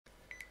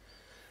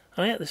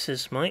Hiya, this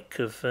is Mike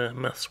of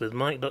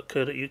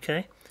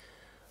mathswithmike.co.uk.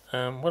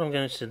 What I'm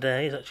going to do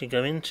today is actually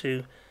go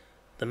into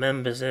the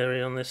members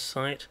area on this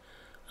site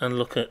and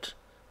look at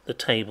the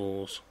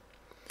tables.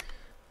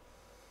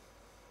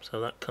 So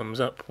that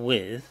comes up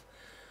with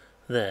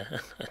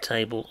there a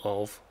table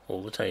of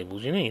all the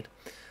tables you need.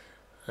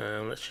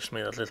 Let's just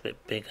make that a little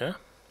bit bigger.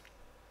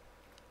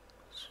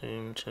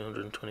 Zoom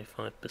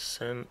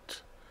 225%.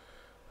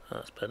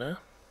 That's better.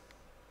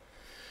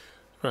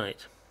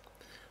 Right.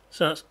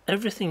 So that's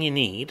everything you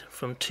need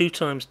from 2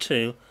 times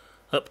 2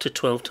 up to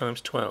 12 times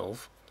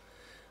 12.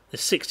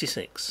 There's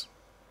 66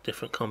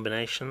 different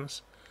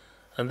combinations,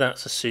 and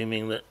that's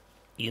assuming that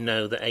you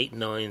know that 8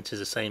 nines is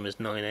the same as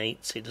 9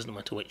 eights. It doesn't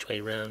matter which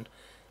way round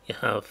you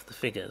have the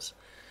figures.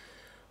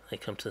 They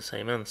come to the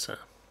same answer.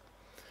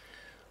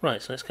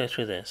 Right, so let's go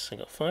through this. I've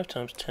got 5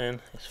 times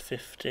 10 is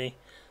 50,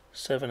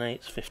 7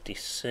 eights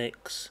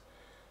 56,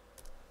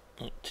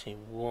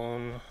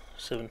 81,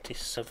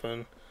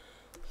 77,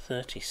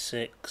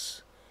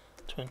 36,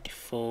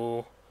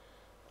 24,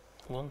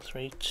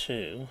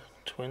 132,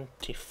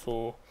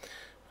 24.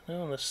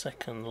 Now on the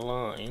second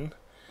line,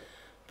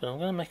 but I'm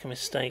going to make a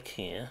mistake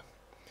here,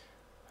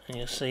 and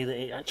you'll see that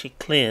it actually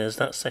clears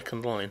that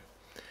second line.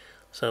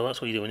 So that's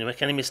what you do when you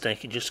make any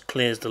mistake, it just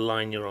clears the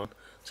line you're on.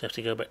 So you have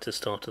to go back to the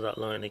start of that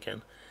line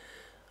again.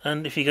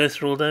 And if you go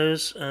through all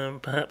those,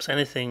 perhaps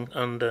anything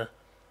under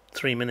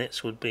 3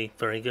 minutes would be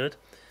very good.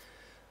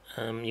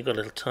 You've got a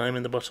little time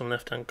in the bottom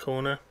left hand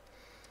corner,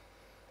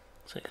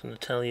 so it's going to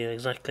tell you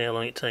exactly how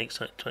long it takes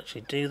to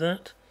actually do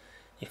that.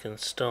 You can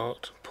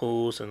start,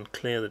 pause and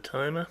clear the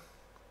timer.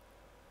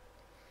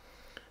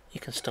 You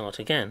can start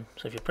again.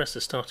 So if you press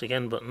the start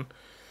again button,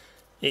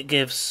 it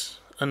gives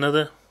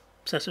another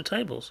set of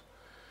tables.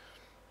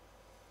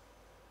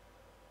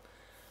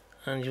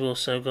 And you've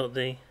also got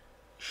the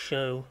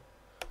show,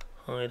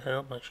 hide,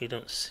 help. Actually you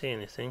don't see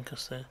anything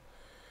because they're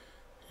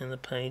in the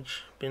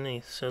page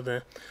beneath. So there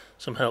are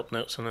some help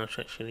notes on how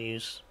to actually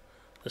use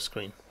the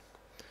screen.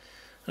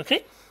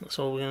 Okay, that's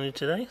all we're going to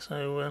do today,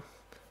 so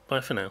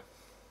bye for now.